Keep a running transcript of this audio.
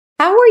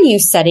How are you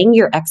setting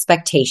your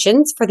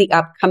expectations for the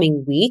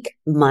upcoming week,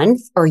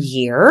 month, or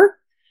year?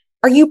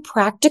 Are you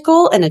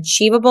practical and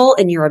achievable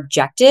in your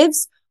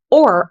objectives,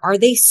 or are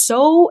they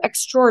so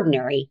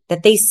extraordinary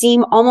that they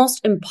seem almost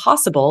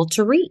impossible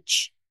to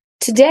reach?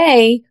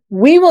 Today,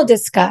 we will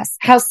discuss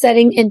how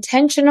setting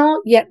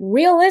intentional yet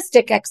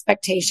realistic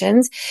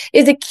expectations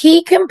is a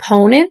key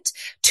component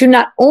to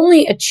not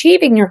only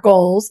achieving your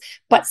goals,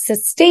 but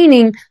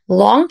sustaining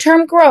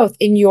long-term growth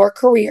in your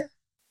career.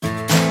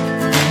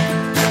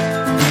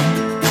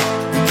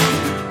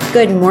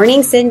 Good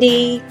morning,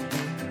 Cindy.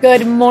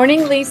 Good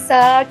morning,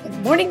 Lisa.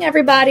 Good morning,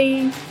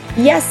 everybody.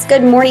 Yes,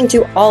 good morning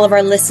to all of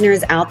our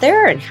listeners out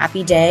there and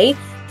happy day.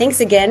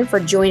 Thanks again for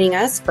joining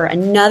us for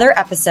another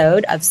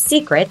episode of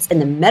Secrets in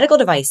the Medical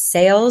Device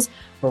Sales,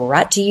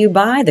 brought to you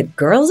by the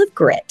Girls of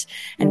Grit.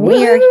 And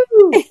we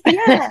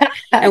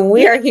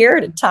are here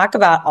to talk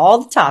about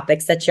all the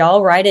topics that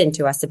y'all write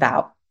into us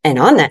about. And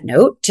on that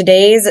note,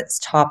 today's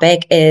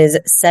topic is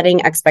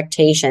setting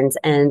expectations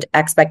and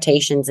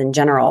expectations in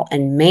general.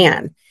 And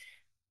man,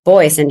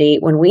 boy, Cindy,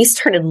 when we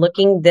started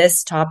looking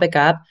this topic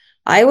up,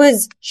 I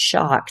was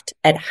shocked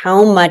at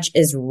how much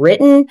is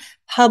written,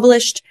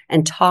 published,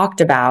 and talked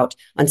about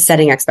on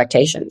setting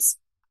expectations.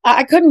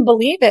 I couldn't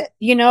believe it.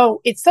 You know,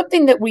 it's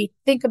something that we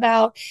think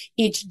about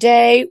each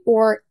day,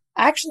 or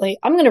actually,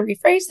 I'm going to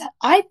rephrase that.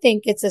 I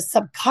think it's a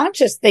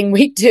subconscious thing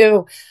we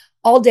do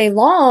all day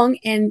long.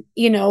 And,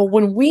 you know,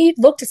 when we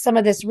looked at some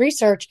of this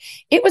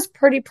research, it was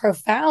pretty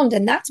profound.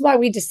 And that's why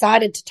we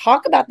decided to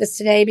talk about this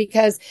today,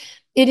 because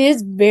it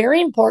is very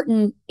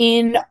important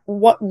in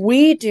what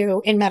we do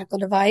in medical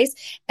device.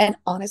 And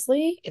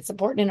honestly, it's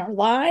important in our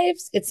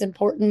lives. It's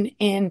important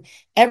in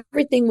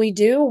everything we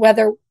do,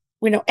 whether,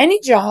 any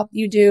job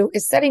you do.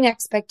 Is setting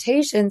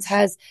expectations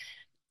has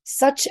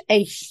such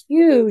a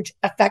huge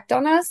effect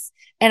on us.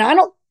 And I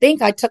don't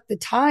think I took the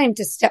time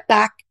to step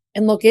back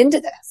and look into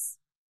this.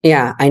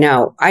 Yeah, I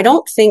know. I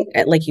don't think,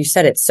 like you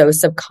said, it's so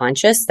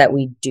subconscious that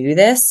we do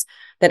this,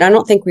 that I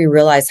don't think we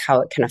realize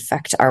how it can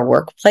affect our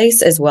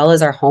workplace as well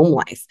as our home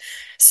life.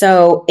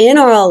 So in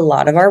a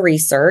lot of our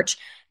research,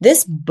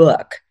 this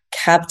book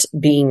kept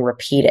being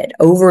repeated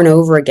over and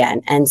over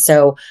again. And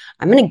so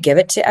I'm going to give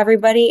it to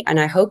everybody. And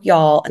I hope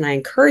y'all, and I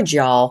encourage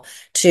y'all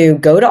to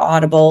go to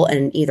Audible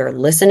and either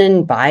listen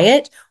and buy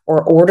it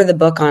or order the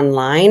book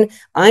online.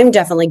 I'm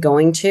definitely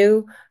going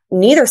to.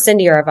 Neither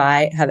Cindy or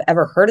I have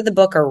ever heard of the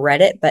book or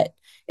read it, but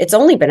it's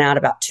only been out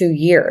about 2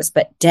 years,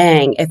 but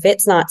dang, if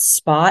it's not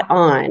spot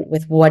on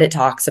with what it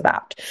talks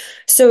about.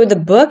 So the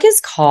book is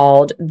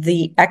called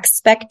The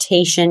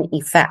Expectation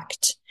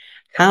Effect: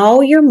 How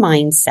Your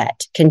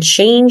Mindset Can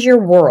Change Your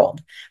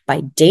World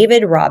by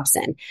David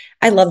Robson.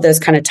 I love those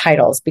kind of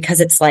titles because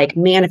it's like,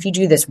 man, if you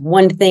do this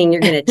one thing,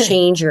 you're going to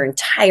change your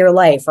entire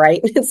life, right?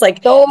 It's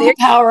like so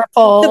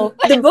powerful.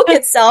 The book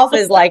itself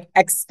is like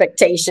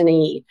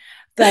expectation-y.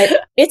 But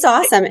it's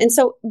awesome. And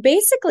so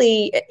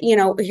basically,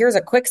 here's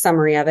a quick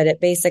summary of it.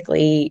 It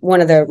basically,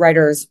 one of the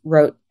writers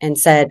wrote and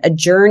said, a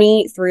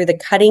journey through the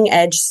cutting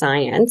edge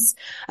science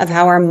of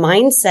how our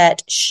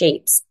mindset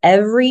shapes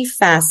every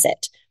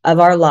facet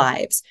of our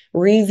lives,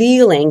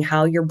 revealing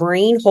how your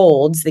brain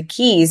holds the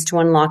keys to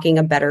unlocking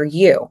a better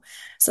you.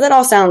 So that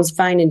all sounds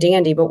fine and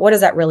dandy, but what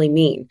does that really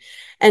mean?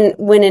 And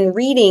when in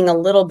reading a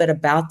little bit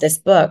about this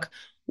book,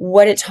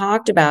 what it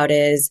talked about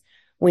is,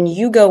 when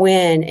you go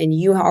in and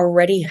you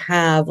already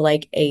have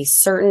like a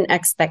certain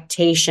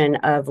expectation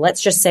of,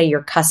 let's just say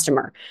your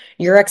customer,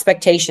 your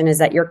expectation is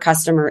that your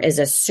customer is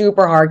a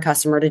super hard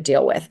customer to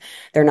deal with.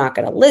 They're not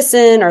going to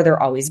listen, or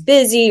they're always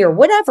busy, or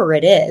whatever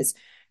it is.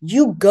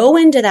 You go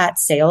into that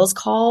sales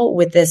call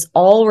with this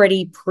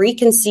already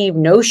preconceived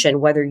notion,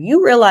 whether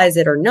you realize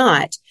it or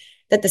not,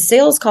 that the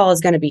sales call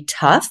is going to be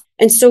tough.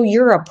 And so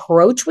your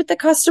approach with the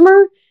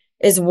customer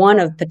is one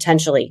of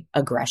potentially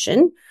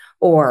aggression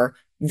or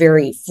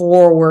very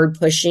forward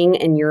pushing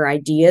in your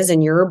ideas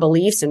and your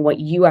beliefs and what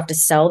you have to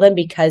sell them,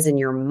 because in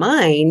your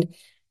mind,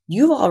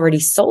 you've already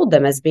sold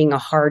them as being a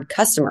hard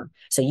customer.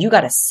 So you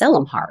got to sell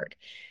them hard.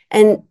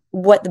 And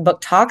what the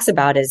book talks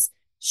about is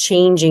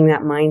changing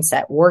that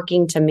mindset,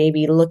 working to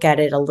maybe look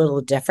at it a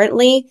little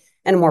differently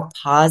in a more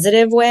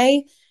positive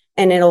way,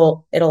 and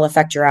it'll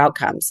affect your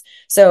outcomes.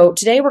 So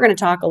today we're going to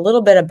talk a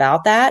little bit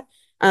about that.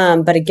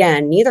 But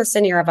again, neither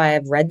Cindy or I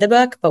have read the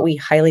book, but we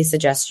highly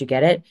suggest you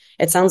get it.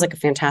 It sounds like a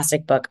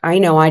fantastic book. I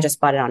know I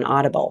just bought it on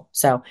Audible,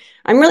 so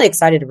I'm really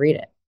excited to read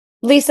it.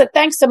 Lisa,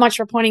 thanks so much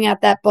for pointing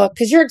out that book,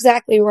 because you're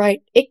exactly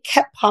right. It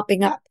kept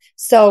popping up.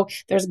 So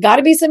there's got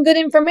to be some good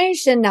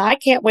information. Now I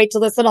can't wait to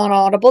listen on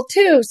Audible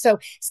too. So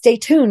stay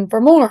tuned for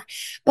more.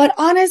 But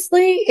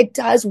honestly, it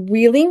does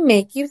really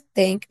make you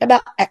think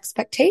about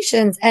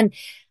expectations and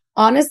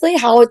honestly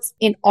how it's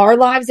in our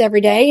lives every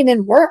day and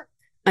in work.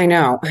 I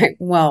know.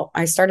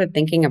 I started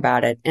thinking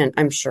about it, and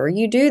I'm sure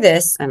you do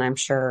this, and I'm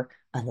sure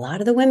a lot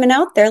of the women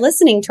out there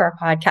listening to our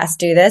podcast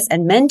do this,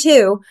 and men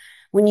too,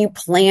 when you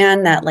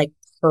plan that like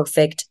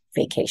perfect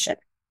vacation,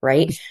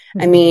 right?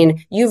 I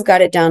mean, you've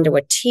got it down to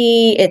a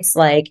T. It's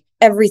like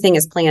everything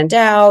is planned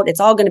out. It's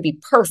all going to be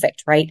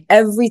perfect, right?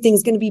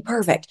 Everything's going to be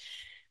perfect.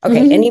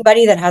 Okay,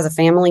 anybody that has a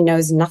family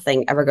knows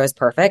nothing ever goes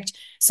perfect.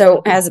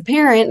 So as a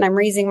parent, and I'm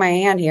raising my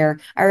hand here,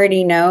 I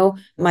already know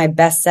my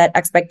best set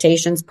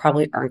expectations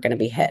probably aren't going to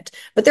be hit.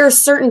 But there are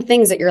certain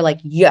things that you're like,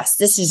 yes,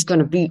 this is going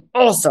to be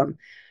awesome.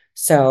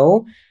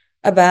 So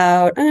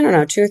about, I don't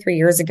know, 2 or 3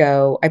 years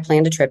ago, I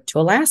planned a trip to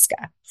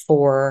Alaska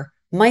for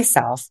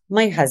myself,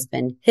 my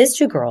husband, his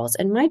two girls,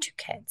 and my two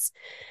kids.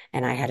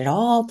 And I had it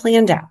all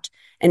planned out.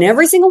 And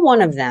every single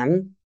one of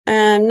them,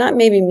 not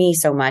maybe me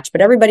so much,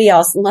 but everybody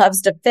else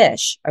loves to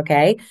fish.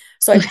 Okay.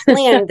 So I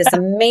planned this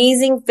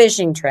amazing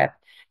fishing trip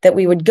that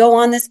we would go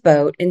on this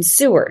boat in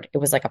Seward. It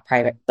was like a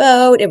private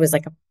boat. It was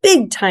like a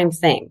big time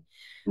thing.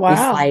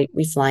 Wow.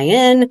 We fly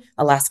in.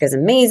 Alaska's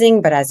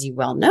amazing, but as you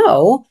well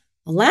know,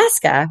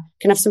 Alaska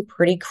can have some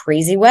pretty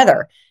crazy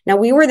weather. Now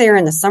we were there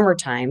in the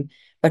summertime,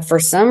 but for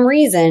some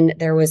reason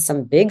there was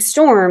some big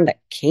storm that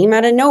came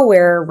out of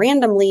nowhere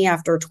randomly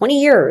after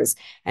 20 years.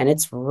 And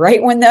it's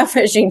right when the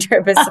fishing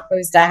trip is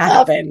supposed to Of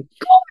happen.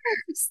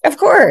 course. Of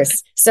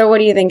course. So what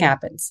do you think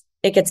happens?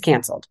 It gets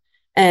canceled.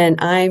 And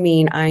I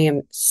mean, I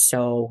am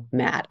so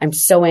mad. I'm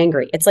so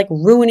angry. It's like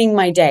ruining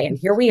my day. And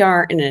here we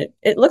are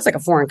it looks like a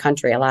foreign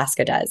country,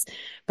 Alaska does,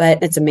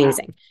 but it's Wow.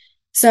 amazing.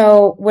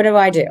 So what do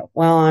I do?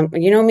 Well,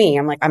 you know me,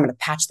 I'm like, I'm going to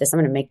patch this. I'm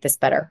going to make this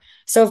better.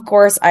 So of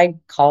course I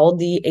called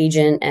the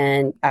agent,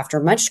 and after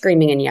much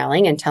screaming and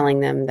yelling and telling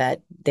them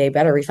that they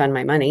better refund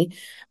my money,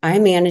 I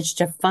managed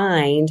to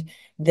find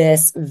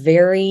this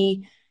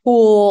very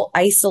cool,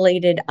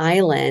 isolated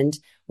island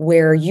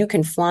where you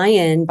can fly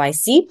in by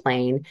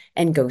seaplane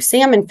and go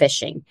salmon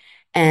fishing.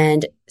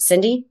 And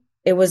Cindy,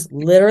 it was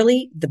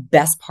literally the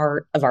best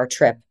part of our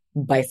trip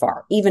by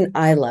far. Even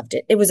I loved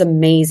it. It was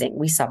amazing.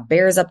 We saw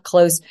bears up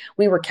close.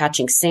 We were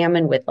catching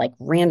salmon with like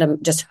random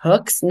just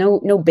hooks, no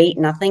bait,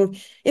 nothing.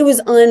 It was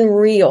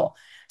unreal.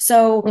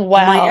 So my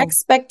Wow.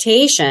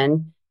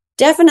 expectation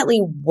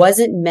definitely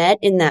wasn't met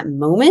in that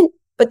moment,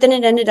 but then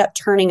it ended up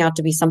turning out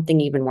to be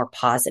something even more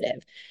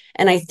positive.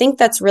 And I think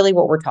that's really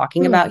what we're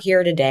talking Hmm. about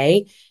here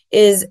today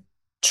is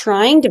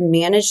trying to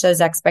manage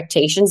those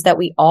expectations that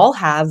we all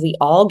have, we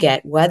all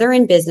get, whether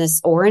in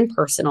business or in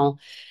personal.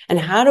 And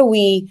how do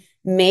we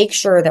make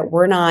sure that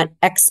we're not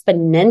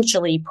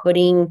exponentially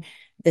putting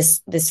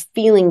this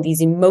feeling, these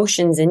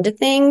emotions into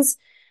things?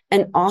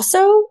 And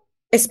also,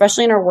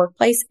 especially in our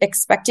workplace,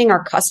 expecting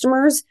our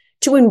customers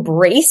to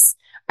embrace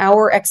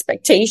our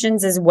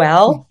expectations as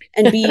well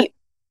and be,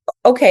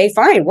 okay,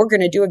 fine, we're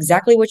going to do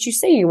exactly what you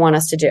say you want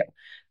us to do.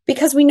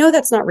 Because we know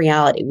that's not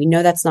reality. We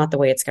know that's not the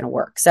way it's going to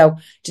work. So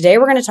today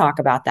we're going to talk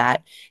about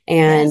that,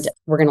 and Yes.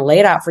 we're going to lay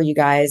it out for you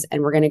guys,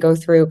 and we're going to go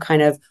through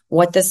kind of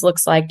what this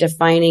looks like,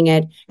 defining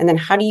it, and then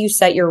how do you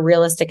set your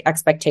realistic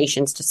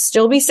expectations to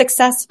still be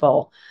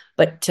successful,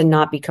 but to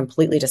not be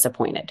completely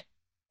disappointed.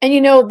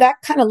 And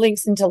that kind of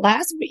links into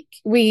last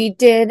week. We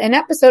did an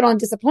episode on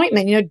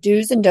disappointment,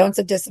 do's and don'ts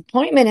of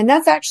disappointment. And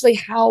that's actually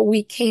how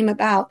we came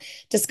about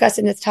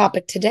discussing this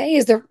topic today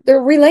is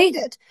they're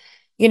related,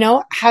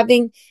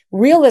 having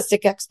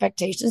realistic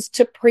expectations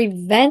to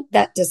prevent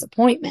that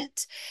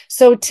disappointment.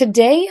 So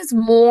today is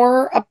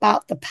more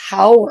about the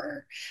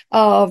power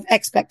of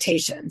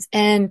expectations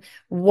and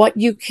what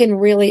you can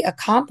really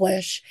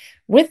accomplish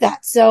with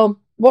that. So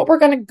what we're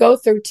going to go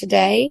through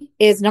today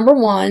is number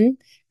one,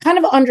 kind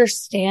of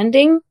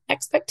understanding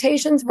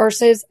expectations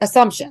versus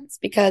assumptions,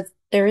 because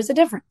there is a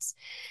difference.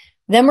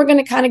 Then we're going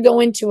to kind of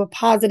go into a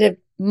positive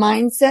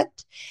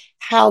mindset,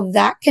 how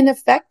that can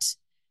affect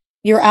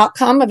your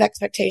outcome of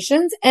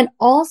expectations, and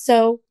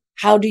also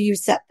how do you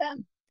set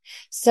them?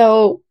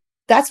 So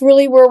that's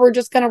really where we're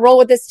just going to roll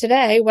with this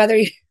today, whether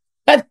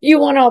you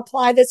want to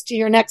apply this to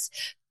your next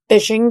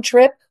fishing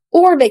trip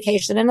or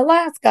vacation in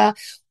Alaska,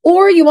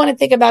 or you want to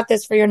think about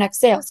this for your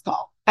next sales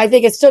call. I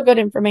think it's still good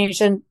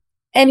information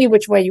any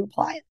which way you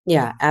apply it.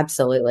 Yeah,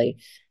 absolutely.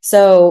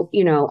 So,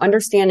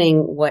 understanding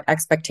what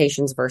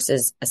expectations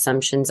versus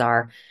assumptions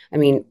are. I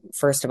mean,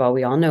 first of all,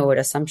 we all know what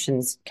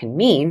assumptions can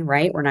mean,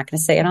 right? We're not going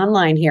to say it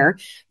online here,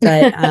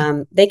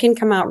 but they can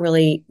come out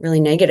really, really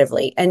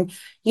negatively. And,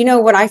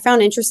 what I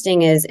found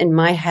interesting is in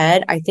my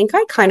head, I think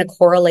I kind of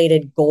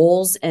correlated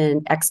goals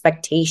and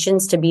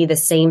expectations to be the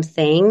same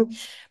thing.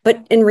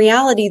 But in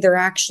reality, they're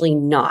actually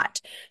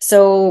not.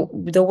 So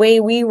the way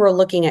we were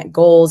looking at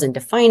goals and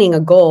defining a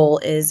goal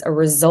is a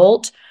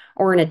result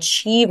or an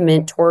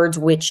achievement towards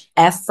which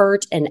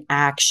effort and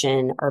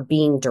action are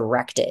being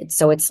directed.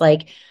 So it's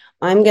like,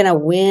 I'm going to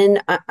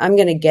win. I'm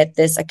going to get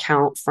this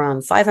account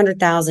from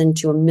 500,000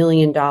 to $1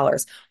 million.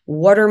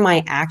 What are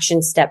my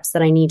action steps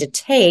that I need to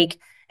take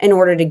in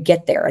order to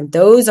get there? And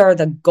those are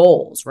the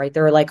goals, right?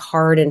 They're like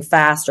hard and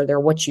fast, or they're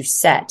what you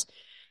set.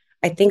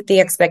 I think the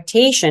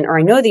expectation, or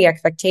I know the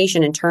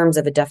expectation in terms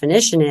of a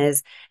definition,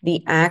 is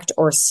the act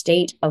or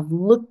state of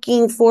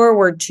looking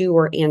forward to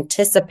or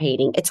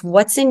anticipating. It's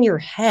what's in your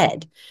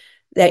head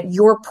that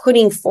you're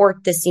putting forth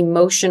this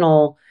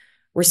emotional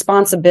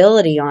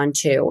responsibility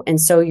onto.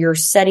 And so you're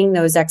setting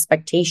those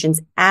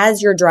expectations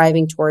as you're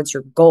driving towards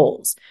your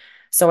goals.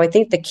 So I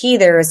think the key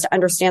there is to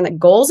understand that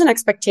goals and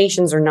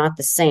expectations are not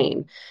the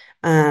same.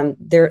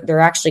 They're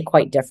actually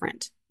quite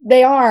different.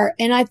 They are.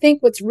 And I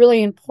think what's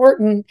really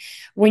important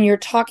when you're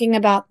talking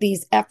about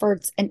these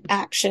efforts and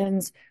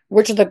actions,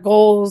 which are the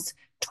goals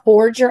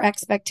towards your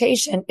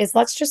expectation, is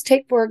let's just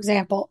take, for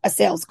example, a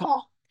sales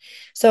call.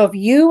 So if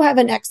you have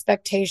an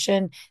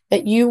expectation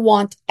that you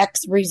want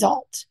X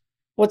result,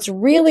 what's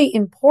really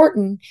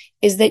important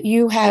is that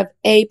you have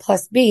A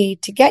plus B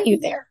to get you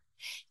there.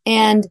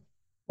 And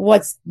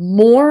what's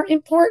more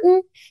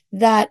important,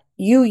 that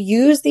you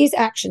use these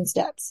action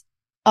steps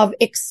of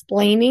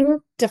explaining,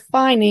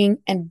 defining,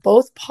 and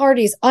both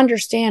parties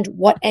understand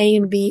what A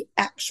and B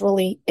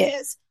actually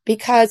is.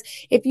 Because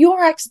if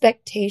your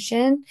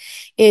expectation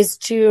is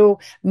to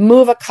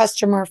move a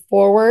customer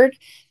forward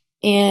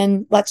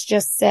in, let's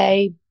just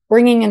say,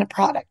 bringing in a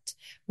product,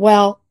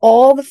 well,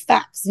 all the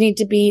facts need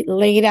to be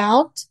laid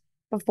out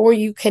before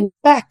you can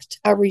expect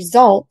a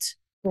result.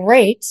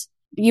 Great.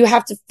 You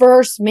have to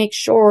first make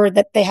sure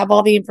that they have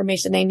all the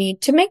information they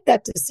need to make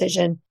that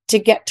decision to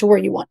get to where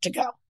you want to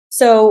go.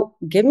 So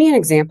give me an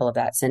example of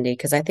that, Cindy,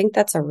 because I think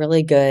that's a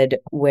really good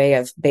way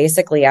of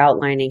basically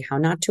outlining how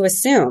not to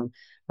assume,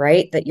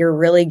 right? That you're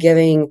really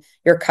giving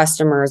your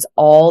customers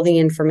all the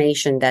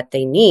information that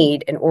they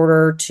need in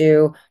order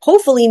to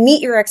hopefully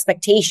meet your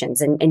expectations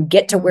and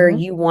get to where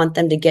you want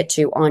them to get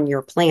to on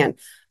your plan.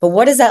 But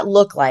what does that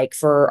look like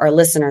for our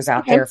listeners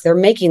out there if they're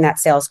making that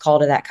sales call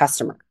to that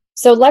customer?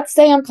 So let's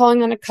say I'm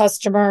calling on a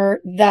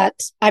customer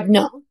that I've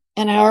known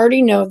and I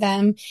already know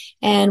them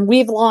and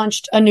we've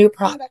launched a new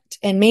product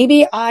and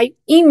maybe I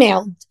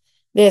emailed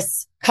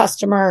this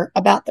customer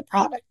about the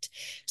product.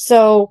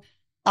 So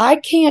I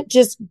can't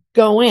just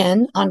go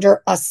in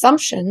under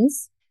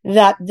assumptions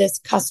that this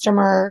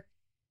customer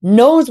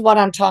knows what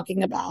I'm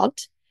talking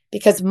about,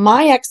 because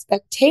my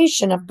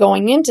expectation of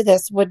going into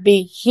this would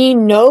be he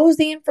knows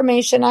the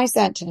information I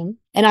sent him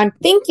and I'm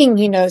thinking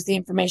he knows the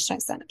information I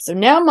sent him. So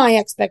now my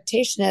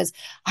expectation is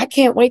I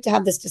can't wait to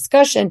have this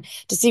discussion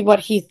to see what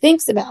he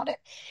thinks about it.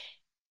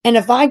 And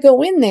if I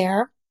go in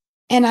there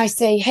and I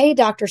say, hey,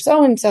 Dr.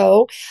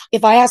 So-and-so,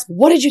 if I ask,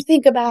 what did you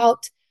think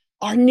about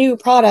our new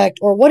product?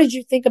 Or what did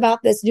you think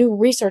about this new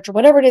research or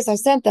whatever it is I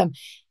sent them?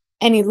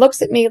 And he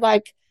looks at me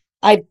like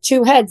I have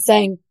two heads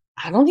saying,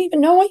 I don't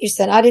even know what you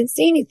said. I didn't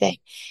see anything.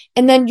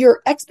 And then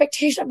your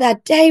expectation of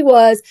that day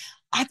was,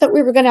 I thought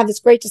we were going to have this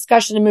great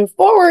discussion and move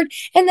forward.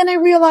 And then I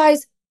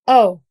realized,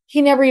 oh,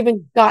 he never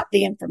even got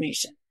the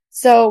information.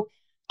 So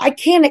I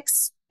can't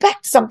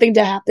expect something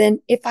to happen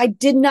if I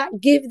did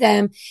not give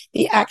them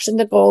the action,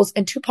 the goals,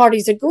 and two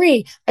parties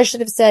agree. I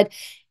should have said,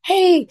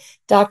 hey,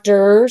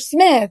 Dr.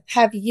 Smith,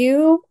 have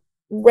you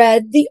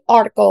read the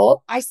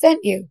article I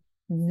sent you?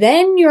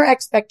 Then your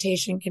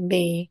expectation can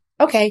be,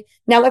 okay,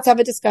 now let's have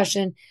a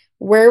discussion.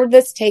 Where would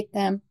this take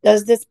them?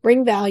 Does this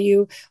bring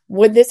value?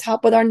 Would this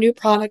help with our new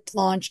product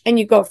launch? And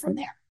you go from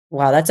there.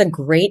 Wow, that's a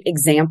great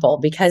example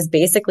because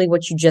basically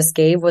what you just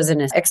gave was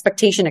an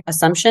expectation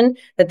assumption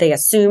that they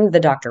assumed the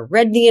doctor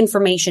read the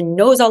information,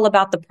 knows all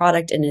about the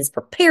product, and is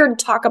prepared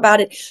to talk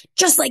about it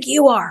just like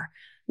you are.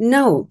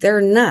 No,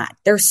 they're not.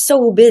 They're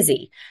so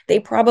busy.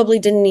 They probably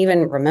didn't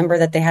even remember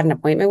that they had an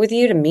appointment with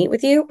you to meet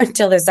with you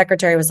until their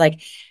secretary was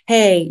like,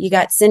 hey, you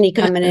got Cindy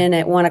coming in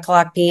at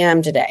 1:00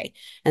 p.m. today.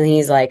 And then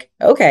he's like,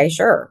 okay,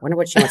 sure. Wonder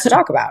what she wants to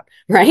talk about.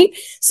 Right.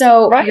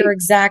 So You're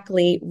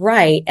exactly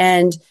right.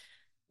 And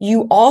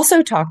you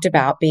also talked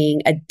about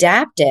being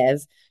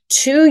adaptive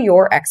to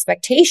your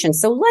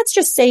expectations. So let's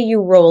just say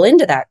you roll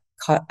into that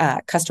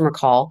customer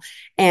call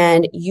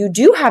and you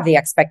do have the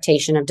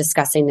expectation of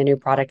discussing the new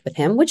product with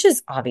him, which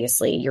is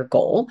obviously your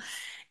goal.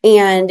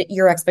 And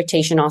your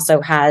expectation also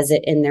has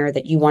it in there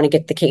that you want to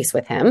get the case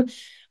with him.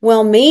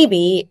 Well,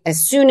 maybe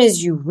as soon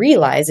as you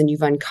realize and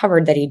you've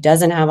uncovered that he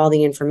doesn't have all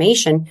the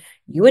information,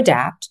 you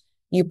adapt,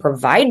 you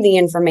provide the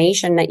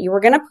information that you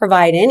were going to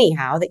provide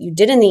anyhow, that you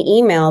did in the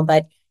email,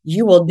 but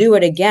you will do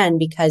it again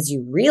because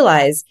you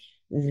realize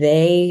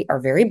they are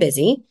very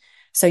busy.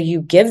 So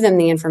you give them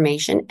the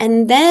information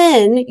and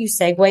then you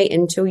segue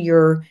into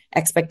your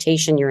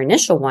expectation, your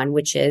initial one,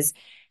 which is,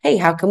 hey,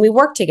 how can we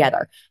work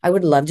together? I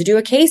would love to do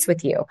a case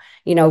with you.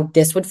 You know,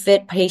 this would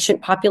fit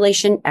patient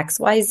population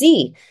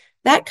XYZ,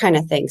 that kind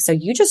of thing. So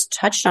you just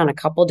touched on a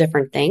couple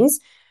different things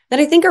that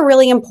I think are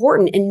really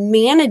important in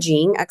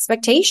managing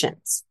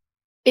expectations.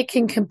 It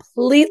can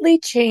completely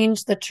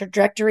change the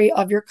trajectory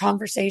of your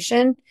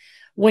conversation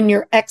when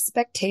your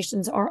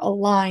expectations are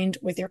aligned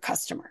with your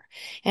customer.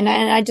 And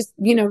I just,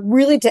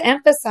 really to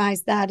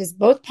emphasize that is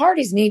both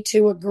parties need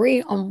to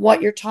agree on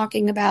what you're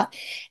talking about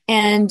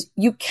and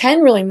you can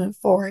really move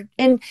forward.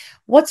 And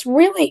what's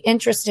really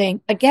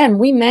interesting, again,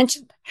 we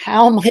mentioned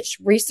how much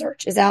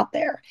research is out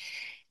there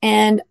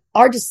and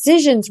our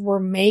decisions we're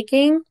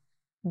making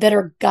that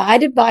are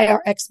guided by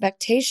our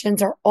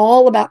expectations are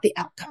all about the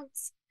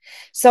outcomes.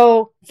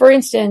 So, for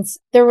instance,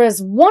 there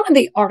was one of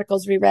the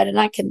articles we read, and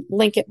I can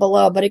link it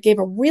below, but it gave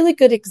a really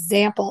good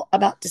example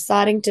about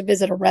deciding to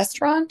visit a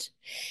restaurant.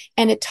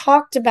 And it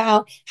talked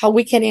about how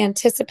we can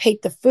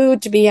anticipate the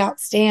food to be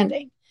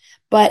outstanding.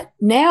 But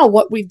now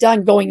what we've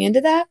done going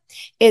into that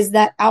is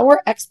that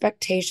our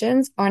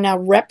expectations are now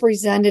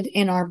represented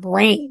in our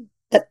brain.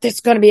 that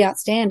it's going to be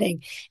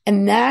outstanding.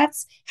 And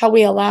that's how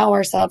we allow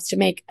ourselves to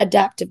make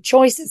adaptive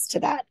choices to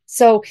that.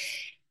 So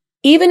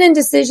even in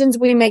decisions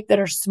we make that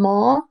are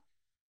small,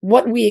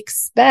 what we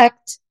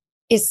expect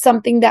is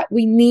something that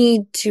we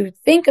need to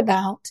think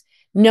about,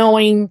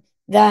 knowing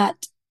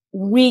that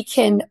we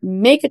can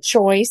make a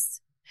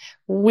choice.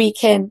 We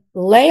can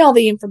lay all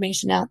the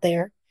information out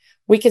there.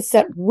 We can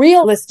set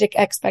realistic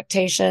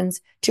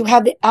expectations to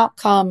have the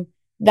outcome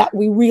that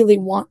we really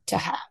want to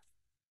have.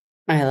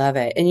 I love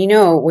it. And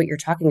what you're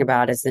talking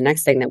about is the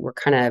next thing that we're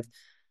kind of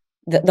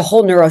the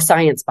whole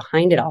neuroscience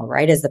behind it all,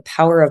 right? Is the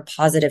power of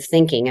positive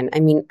thinking. And I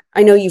mean,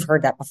 I know you've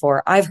heard that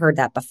before. I've heard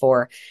that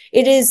before.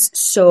 It is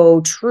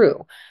so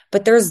true,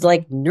 but there's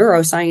like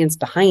neuroscience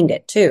behind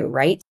it too,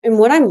 right? And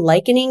what I'm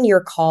likening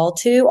your call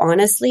to,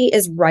 honestly,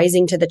 is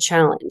rising to the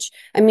challenge.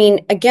 I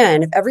mean,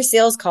 again, if every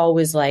sales call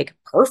was like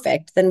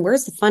perfect, then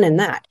where's the fun in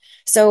that?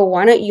 So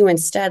why don't you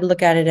instead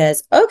look at it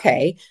as,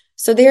 okay,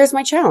 so there's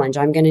my challenge.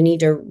 I'm going to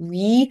need to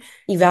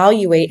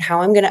reevaluate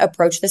how I'm going to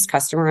approach this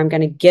customer. I'm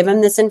going to give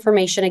him this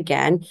information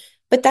again,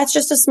 but that's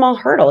just a small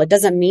hurdle. It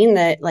doesn't mean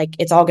that like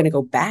it's all going to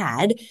go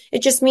bad.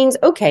 It just means,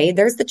 okay,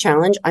 there's the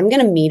challenge. I'm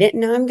going to meet it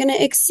and now I'm going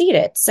to exceed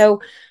it.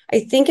 So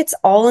I think it's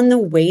all in the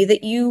way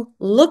that you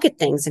look at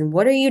things and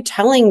what are you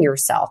telling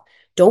yourself?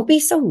 Don't be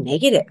so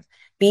negative.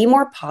 Be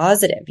more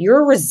positive.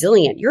 You're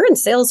resilient. You're in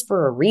sales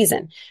for a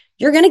reason.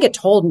 You're going to get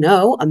told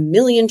no a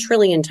million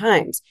trillion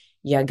times.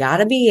 You got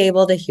to be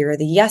able to hear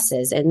the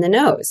yeses and the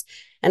nos.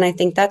 And I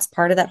think that's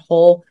part of that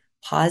whole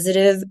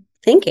positive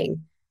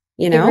thinking,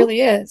 It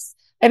really is.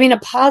 I mean, a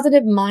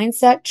positive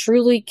mindset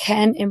truly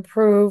can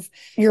improve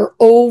your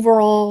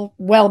overall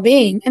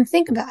well-being. And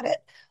think about it.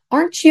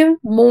 Aren't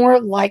you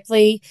more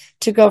likely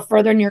to go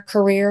further in your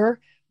career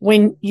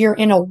when you're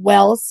in a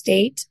well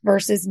state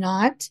versus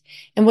not?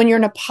 And when you're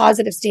in a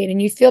positive state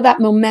and you feel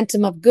that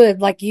momentum of good,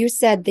 like you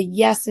said, the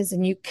yeses,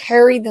 and you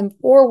carry them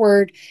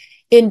forward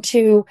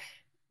into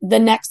the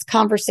next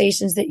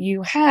conversations that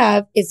you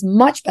have, is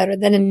much better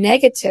than a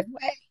negative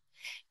way.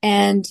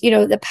 And,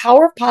 the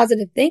power of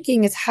positive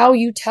thinking is how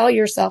you tell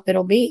yourself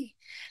it'll be.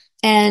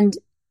 And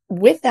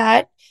with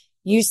that,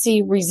 you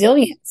see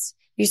resilience,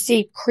 you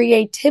see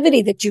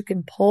creativity that you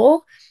can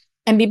pull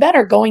and be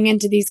better going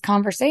into these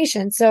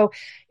conversations. So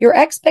your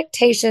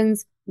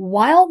expectations,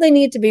 while they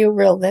need to be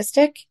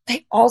realistic,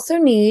 they also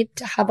need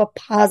to have a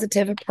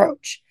positive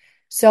approach.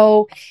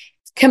 So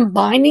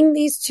combining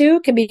these two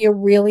can be a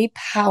really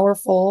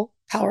powerful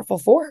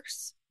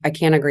force. I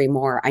can't agree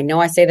more. I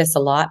know I say this a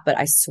lot, but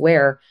I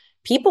swear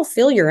people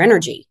feel your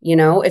energy.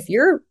 If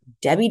you're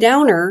Debbie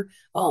Downer,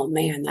 oh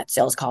man, that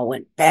sales call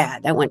went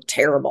bad. That went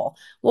terrible.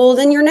 Well,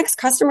 then your next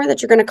customer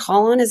that you're going to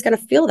call on is going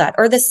to feel that.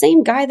 Or the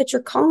same guy that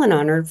you're calling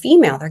on, or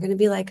female, they're going to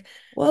be like,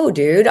 whoa,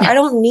 dude, I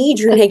don't need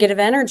your negative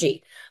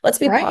energy. Let's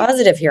be Right.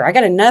 positive here. I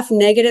got enough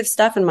negative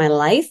stuff in my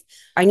life.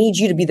 I need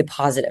you to be the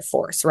positive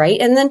force, right?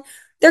 And then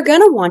they're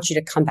going to want you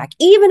to come back.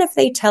 Even if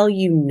they tell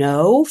you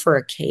no for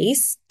a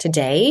case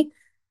today,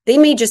 they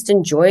may just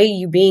enjoy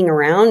you being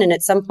around. And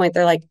at some point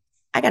they're like,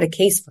 I got a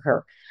case for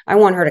her. I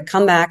want her to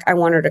come back. I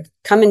want her to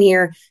come in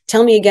here,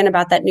 tell me again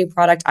about that new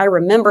product. I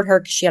remembered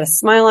her because she had a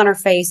smile on her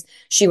face.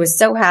 She was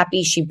so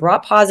happy. She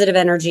brought positive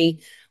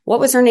energy. What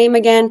was her name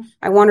again?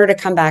 I want her to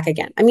come back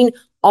again. I mean,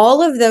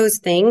 all of those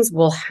things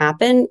will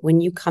happen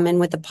when you come in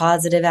with a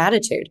positive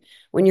attitude.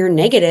 When you're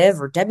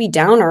negative or Debbie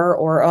Downer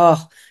or, oh,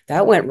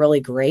 that went really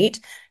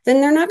great,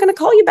 then they're not going to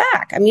call you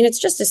back. I mean, it's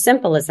just as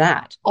simple as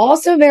that.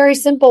 Also very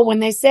simple when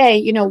they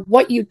say,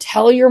 what you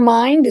tell your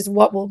mind is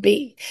what will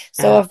be.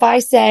 So if I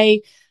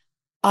say,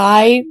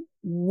 I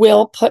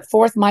will put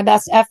forth my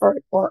best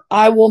effort, or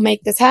I will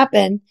make this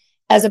happen,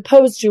 as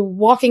opposed to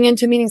walking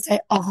into a meeting and say,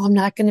 oh, I'm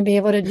not going to be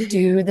able to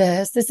do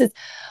this.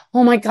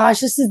 Oh my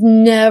gosh, this is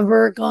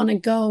never going to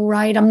go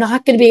right. I'm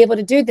not going to be able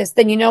to do this.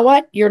 Then you know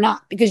what? You're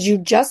not, because you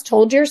just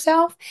told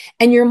yourself,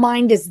 and your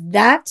mind is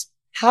that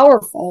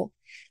powerful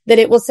that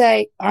it will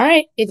say, all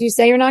right, if you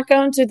say you're not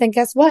going to, then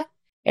guess what?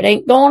 It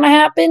ain't going to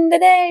happen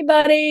today,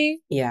 buddy.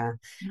 Yeah.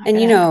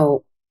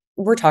 And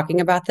we're talking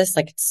about this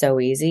like it's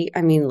so easy.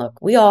 I mean, look,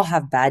 we all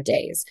have bad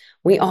days.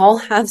 We all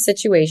have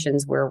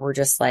situations where we're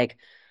just like,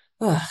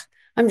 oh,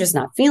 I'm just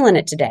not feeling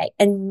it today.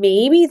 And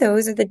maybe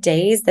those are the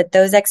days that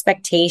those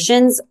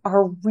expectations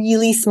are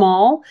really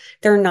small.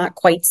 They're not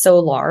quite so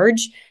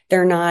large.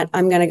 They're not,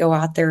 I'm going to go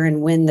out there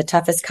and win the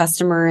toughest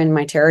customer in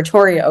my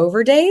territory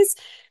over days.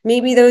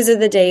 Maybe those are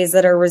the days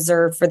that are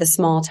reserved for the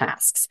small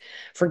tasks,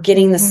 for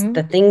getting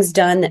the things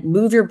done that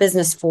move your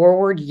business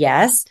forward.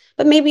 Yes,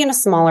 but maybe in a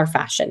smaller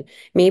fashion.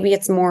 Maybe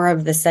it's more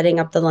of the setting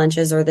up the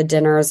lunches or the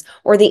dinners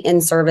or the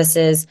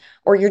in-services,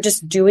 or you're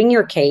just doing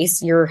your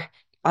case.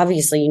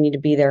 Obviously, you need to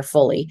be there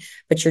fully,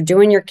 but you're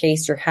doing your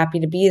case. You're happy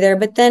to be there.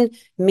 But then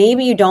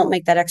maybe you don't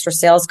make that extra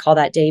sales call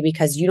that day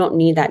because you don't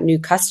need that new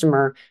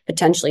customer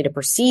potentially to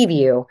perceive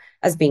you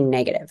as being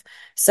negative.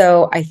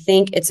 So I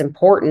think it's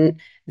important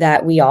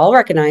that we all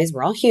recognize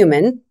we're all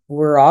human.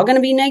 We're all going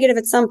to be negative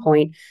at some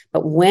point.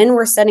 But when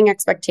we're setting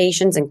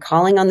expectations and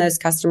calling on those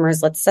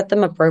customers, let's set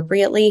them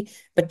appropriately,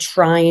 but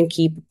try and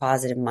keep a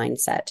positive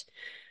mindset.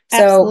 So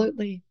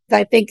absolutely.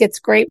 I think it's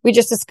great. We're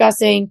just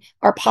discussing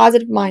our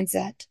positive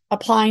mindset,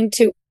 applying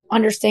to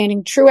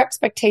understanding true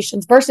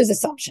expectations versus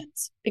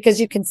assumptions,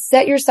 because you can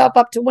set yourself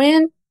up to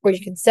win or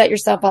you can set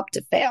yourself up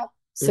to fail.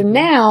 So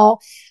now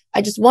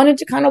I just wanted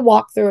to kind of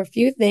walk through a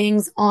few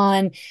things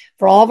on,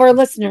 for all of our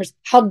listeners,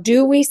 how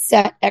do we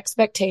set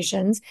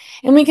expectations?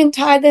 And we can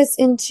tie this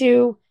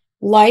into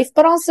life,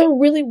 but also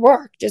really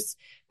work, just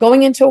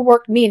going into a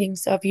work meeting.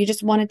 So if you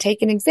just want to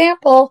take an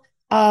example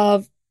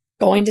of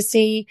going to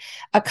see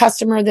a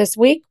customer this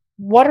week,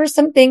 what are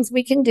some things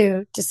we can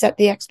do to set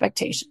the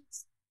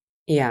expectations?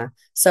 Yeah.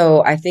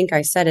 So I think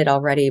I said it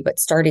already, but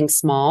starting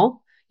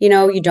small,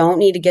 you don't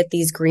need to get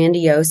these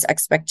grandiose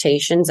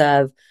expectations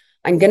of,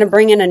 I'm going to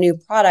bring in a new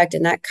product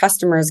and that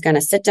customer is going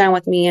to sit down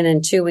with me and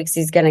in 2 weeks,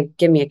 he's going to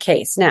give me a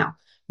case. Now,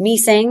 me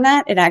saying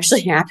that, it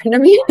actually happened to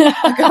me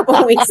a couple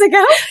of weeks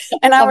ago.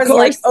 And I was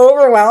like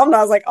overwhelmed.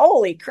 I was like,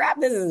 holy crap,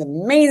 this is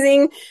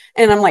amazing.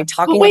 And I'm like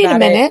talking about it. Wait a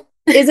minute.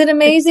 Is it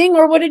amazing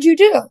or what did you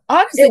do?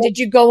 Honestly, did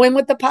you go in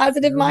with the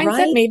positive mindset?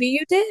 Right. Maybe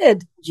you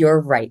did. You're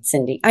right,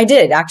 Cindy. I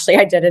did. Actually,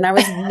 I did. And I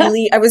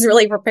was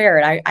really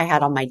prepared. I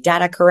had all my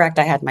data correct.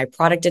 I had my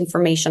product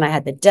information. I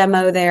had the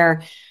demo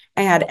there.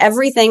 I had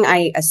everything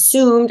I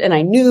assumed and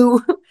I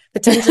knew.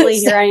 Potentially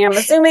here I am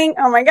assuming,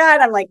 oh my God,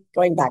 I'm like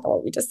going back to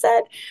what we just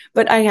said,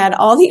 but I had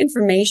all the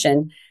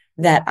information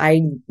that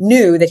I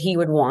knew that he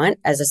would want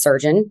as a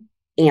surgeon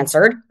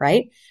answered,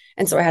 right?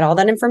 And so I had all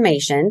that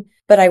information,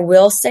 but I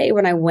will say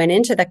when I went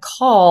into the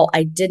call,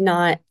 I did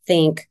not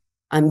think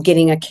I'm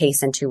getting a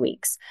case in 2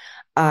 weeks.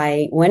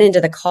 I went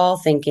into the call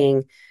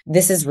thinking,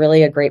 this is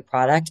really a great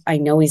product. I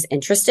know he's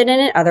interested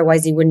in it.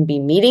 Otherwise he wouldn't be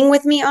meeting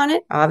with me on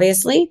it,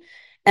 obviously.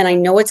 And I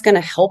know it's going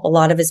to help a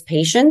lot of his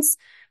patients.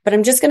 But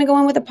I'm just going to go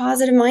in with a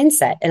positive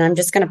mindset and I'm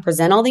just going to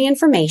present all the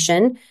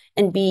information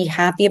and be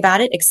happy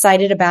about it,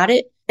 excited about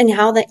it. And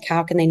how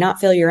can they not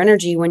feel your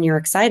energy when you're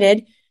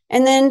excited,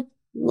 and then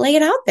lay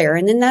it out there.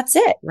 And then that's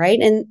it. Right.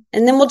 And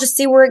then we'll just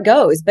see where it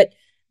goes. But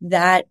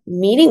that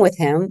meeting with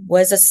him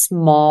was a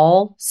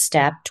small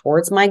step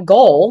towards my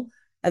goal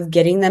of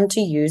getting them to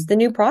use the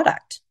new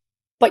product.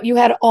 But you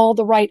had all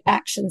the right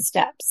action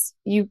steps.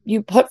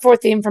 You put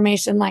forth the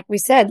information, like we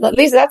said.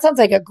 Lisa, that sounds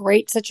like a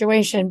great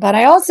situation. But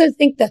I also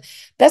think the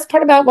best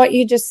part about what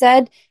you just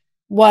said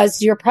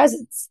was your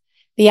presence,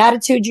 the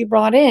attitude you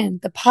brought in,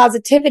 the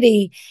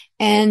positivity,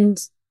 and,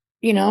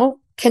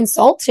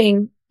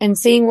 consulting and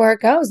seeing where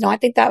it goes. No, I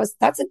think that's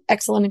an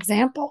excellent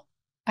example.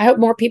 I hope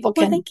more people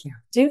can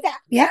do that.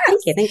 Yeah.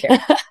 Thank you.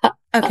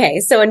 Okay.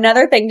 So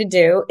another thing to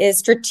do is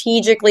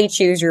strategically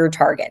choose your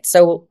target.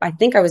 So I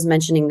think I was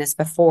mentioning this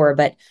before,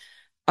 but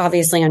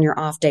obviously on your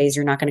off days,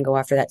 you're not going to go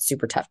after that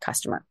super tough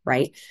customer,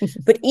 right?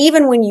 But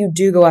even when you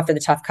do go after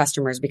the tough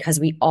customers, because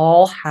we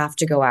all have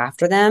to go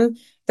after them,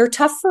 they're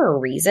tough for a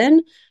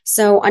reason.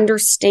 So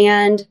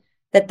understand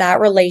that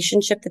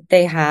relationship that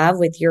they have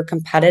with your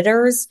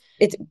competitors,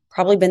 it's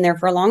probably been there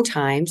for a long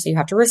time. So you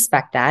have to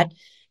respect that.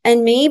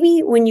 And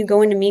maybe when you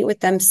go in to meet with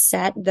them,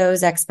 set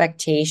those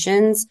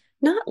expectations,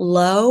 not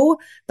low,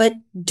 but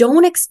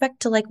don't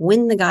expect to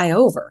win the guy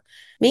over.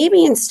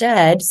 Maybe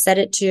instead set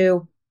it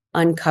to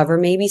uncover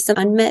maybe some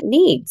unmet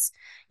needs,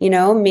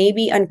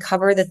 maybe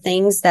uncover the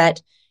things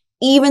that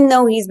even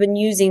though he's been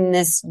using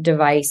this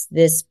device,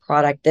 this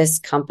product, this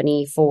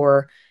company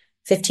for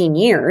 15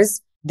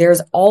 years,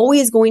 there's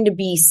always going to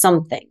be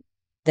something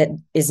that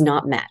is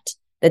not met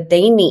that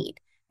they need.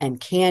 And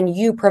can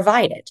you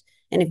provide it?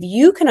 And if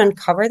you can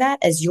uncover that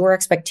as your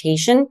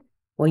expectation,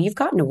 well, you've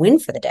gotten a win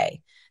for the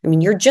day. I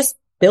mean, you're just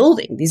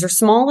building. These are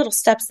small little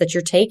steps that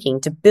you're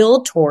taking to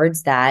build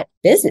towards that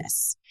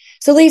business.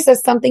 So Lisa,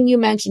 something you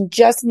mentioned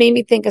just made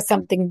me think of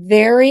something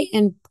very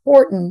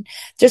important,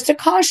 just to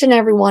caution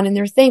everyone in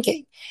their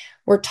thinking.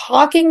 We're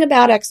talking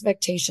about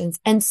expectations,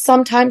 and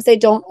sometimes they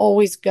don't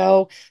always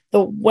go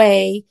the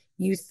way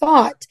you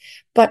thought,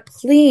 but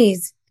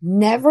please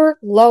never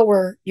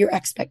lower your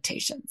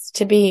expectations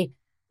to be,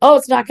 oh,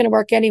 it's not going to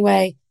work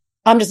anyway.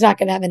 I'm just not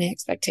going to have any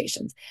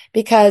expectations,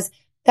 because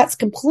that's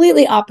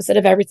completely opposite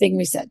of everything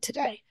we said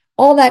today.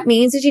 All that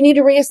means is you need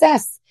to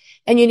reassess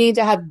and you need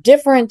to have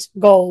different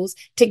goals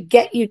to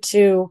get you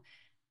to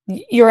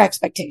your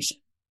expectation.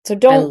 So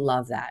I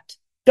love that.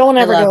 Don't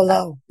ever go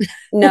low.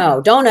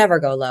 No, don't ever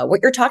go low.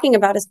 What you're talking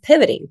about is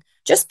pivoting.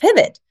 Just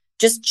pivot.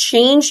 Just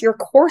change your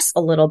course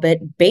a little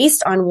bit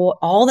based on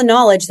all the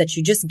knowledge that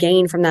you just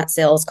gained from that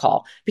sales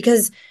call.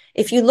 Because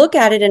if you look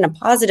at it in a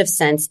positive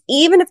sense,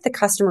 even if the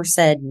customer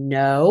said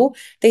no,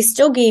 they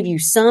still gave you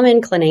some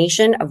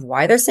inclination of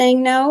why they're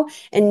saying no,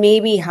 and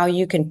maybe how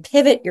you can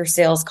pivot your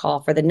sales call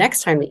for the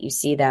next time that you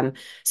see them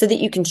so that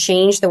you can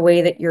change the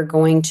way that you're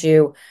going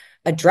to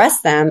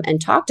address them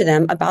and talk to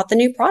them about the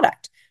new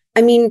product.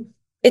 I mean,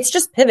 it's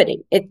just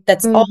pivoting.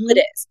 That's all it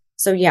is.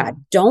 So yeah,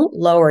 don't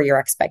lower your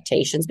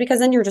expectations, because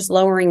then you're just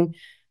lowering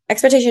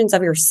expectations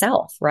of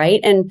yourself,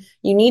 right? And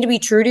you need to be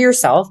true to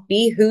yourself,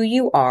 be who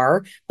you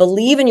are,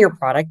 believe in your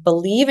product,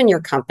 believe in your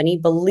company,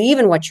 believe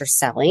in what you're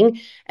selling,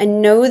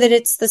 and know that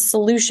it's the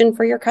solution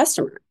for your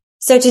customer.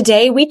 So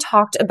today we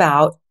talked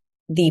about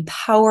the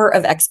power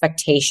of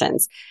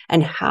expectations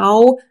and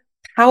how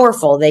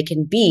powerful they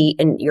can be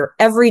in your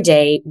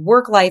everyday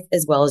work life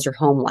as well as your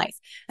home life.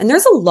 And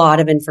there's a lot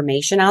of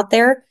information out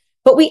there,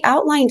 but we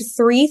outlined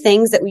 3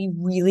 things that we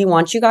really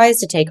want you guys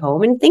to take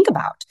home and think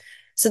about.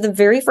 So the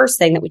very first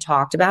thing that we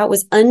talked about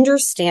was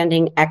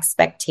understanding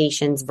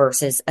expectations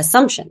versus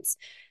assumptions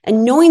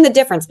and knowing the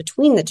difference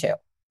between the two.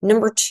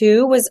 Number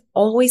 2 was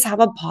always have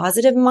a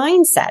positive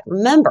mindset.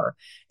 Remember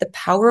the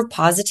power of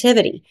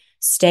positivity.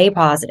 Stay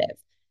positive.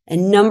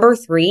 And number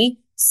 3,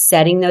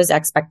 setting those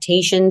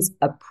expectations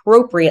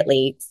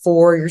appropriately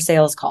for your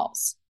sales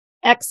calls.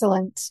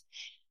 Excellent.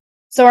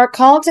 So our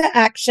call to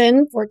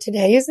action for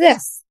today is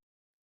this.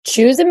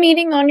 Choose a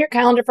meeting on your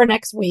calendar for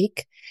next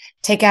week.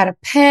 Take out a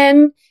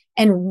pen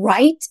and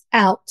write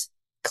out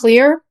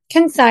clear,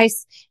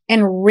 concise,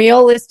 and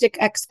realistic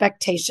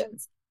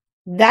expectations.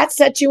 That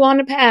sets you on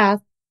a path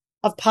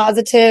of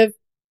positive,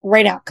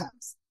 great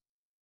outcomes.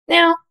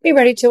 Now, be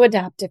ready to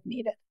adapt if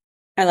needed.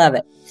 I love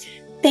it.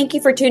 Thank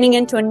you for tuning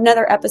in to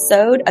another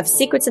episode of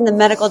Secrets in the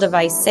Medical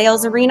Device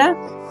Sales Arena.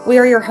 We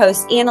are your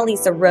hosts,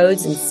 Annalisa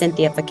Rhodes and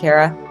Cynthia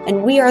Ficara,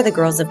 and we are the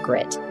Girls of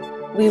Grit.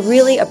 We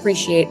really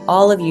appreciate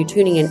all of you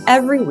tuning in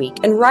every week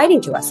and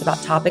writing to us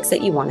about topics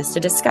that you want us to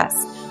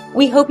discuss.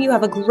 We hope you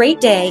have a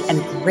great day and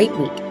a great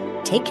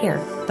week. Take care.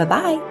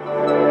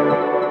 Bye-bye.